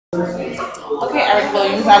Okay, Eric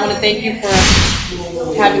Williams, I want to thank you for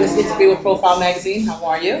having this interview with Profile Magazine. How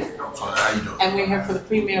are you? Fine, how you doing? And we're here for the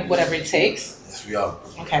premiere of Whatever It Takes. Yes, we are.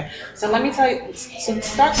 Okay, so let me tell you, so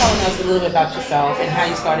start telling us a little bit about yourself and how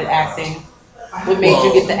you started acting. What made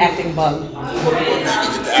you get the acting bug? What made me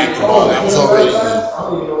get the acting bug? I was already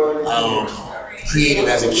creative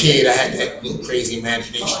as a kid. I had that little crazy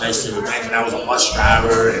imagination. I used to imagine I was a bus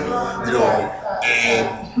driver,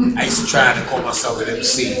 and I used to try to call myself an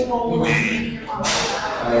MC. And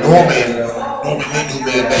Norman Lind, who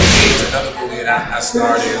made Better Days, another movie that I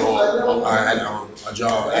started or I had a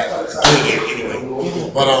job at doing it anyway.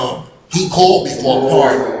 But he called me for a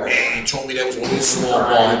part and told me there was only a small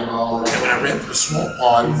part. And when I read for the small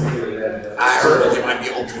part, I heard that there might be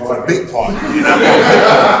an opening for a big part. And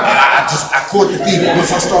I caught the theme.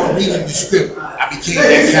 Once I started reading the script, I became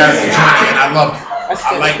that character Johnny, and I loved it. I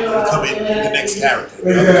like becoming the next character.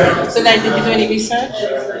 So then, did you do any research?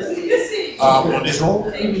 On this role?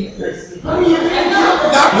 Not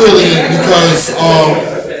really, because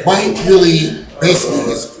Mike really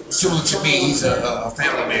basically is similar to me. He's a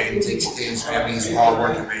family man. He takes care of his family. He's a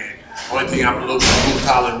hard-working man. Only thing, I'm a little blue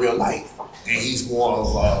collar in real life, and he's more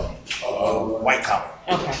of a white collar.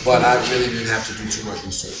 Okay. But I really didn't have to do too much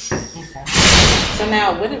research. Okay. So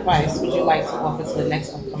now, what advice would you like to offer to the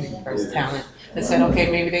next upcoming first talent that said, okay,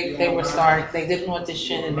 maybe they did an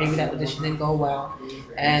audition and maybe that audition didn't go well,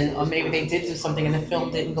 and or maybe they did do something and the film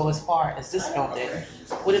didn't go as far as this film did.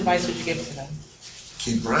 What advice would you give to them?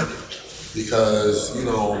 Keep grinding, because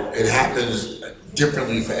it happens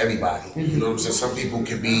differently for everybody. You know what I'm saying? Some people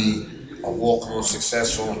can be a walk-on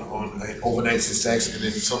success on overnight success, and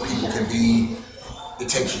then some people can be. It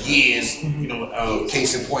takes years,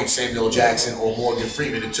 case in point, Samuel Jackson or Morgan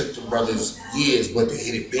Freeman. It took the brothers years, but they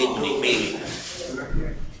hit it big when they made it.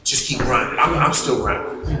 Just keep grinding. I'm still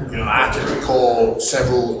grinding. I can recall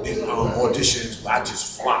several auditions where I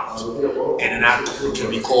just flopped. And then I can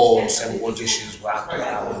recall several auditions where I thought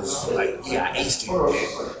I was like, yeah, I aced it, and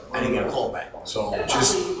I didn't get a call back. So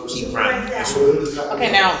just keep grinding. That's all.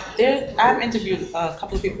 Okay, now I've interviewed a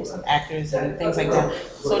couple of people, some actors and things like that.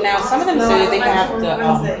 So now some of them say they have the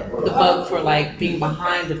bug for like being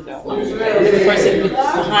behind the film, the person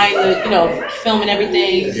behind the film and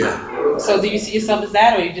everything. Yeah. So do you see yourself as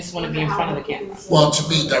that, or you just want to be in front of the camera? Well, to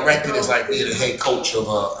me, directing is like being a head coach of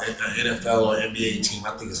an NFL or NBA team.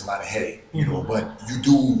 I think it's a lot of headache, but you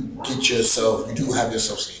do have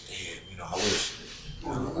yourself saved the head. I wish. I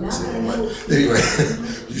don't know what to say, but anyway,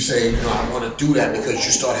 you say, I want to do that because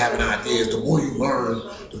you start having ideas. The more you learn,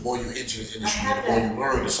 the more you enter the industry, and the more you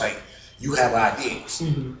learn, it's like you have ideas,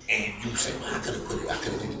 and you say, well, I could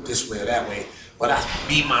have did it this way or that way. But I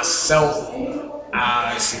see myself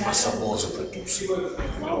more as a producer.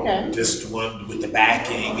 Just the one with the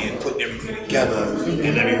backing and putting everything together,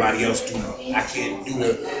 and everybody else do. I can't do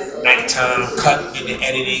the nighttime cutting and the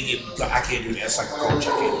editing, and I can't do that. It's like a coach. I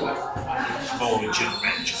can't do that. I'm more of a general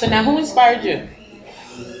manager. So now, who inspired you?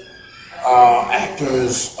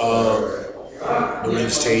 Actors,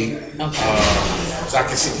 Lorenz Tate, so I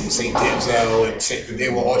can say Denzel, and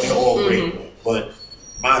they're all great. But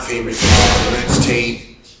my favorite is Lorenz Tate,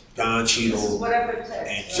 Don Cheadle,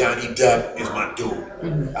 and Johnny Depp is my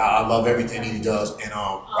dude. I love everything he does, and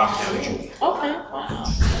Robert Downey Jr. Okay, wow.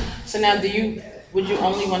 So now, would you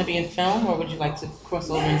only want to be in film, or would you like to cross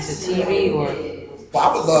over into TV, or? Well,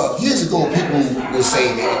 I would love. Years ago, people would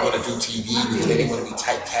say they didn't want to do TV because they didn't want to be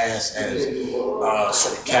typecast as a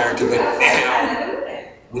certain character, but now,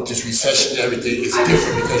 with this recession and everything, it's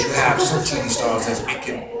different because you have some TV stars that's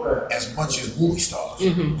making as much as movie stars.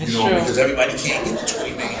 Because everybody can't get the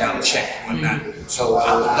 $20 million check and whatnot. So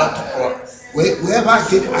I would love to wherever I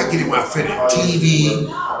get it where I fit in. TV,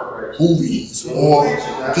 movies, or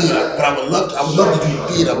theater. But I would love to do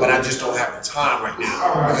theater, but I just don't have the time right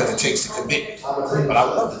now because it takes the commitment. But I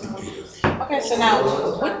would love to do theater. Okay, so now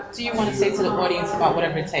what do you want to say to the audience about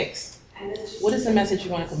Whatever It Takes? What is the message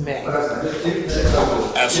you want to convey?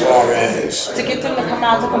 As far as to get them to come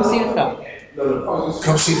out to come see the film.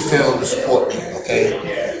 Come see the film and support me, okay?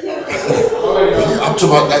 I'm talking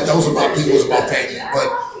about that. Those are my people, it's my family.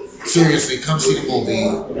 But seriously, come see the movie.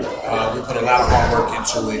 We put a lot of hard work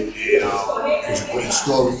into it, and it's a great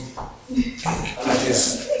story.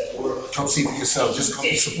 Come see for yourself. Just come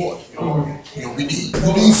to support. We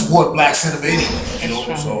need support Black cinema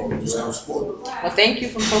anyway. So just come support. Well, thank you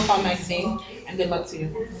from Profile Magazine, and good luck to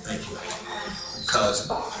you. Thank you, cousin.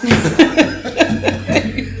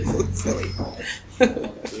 Silly.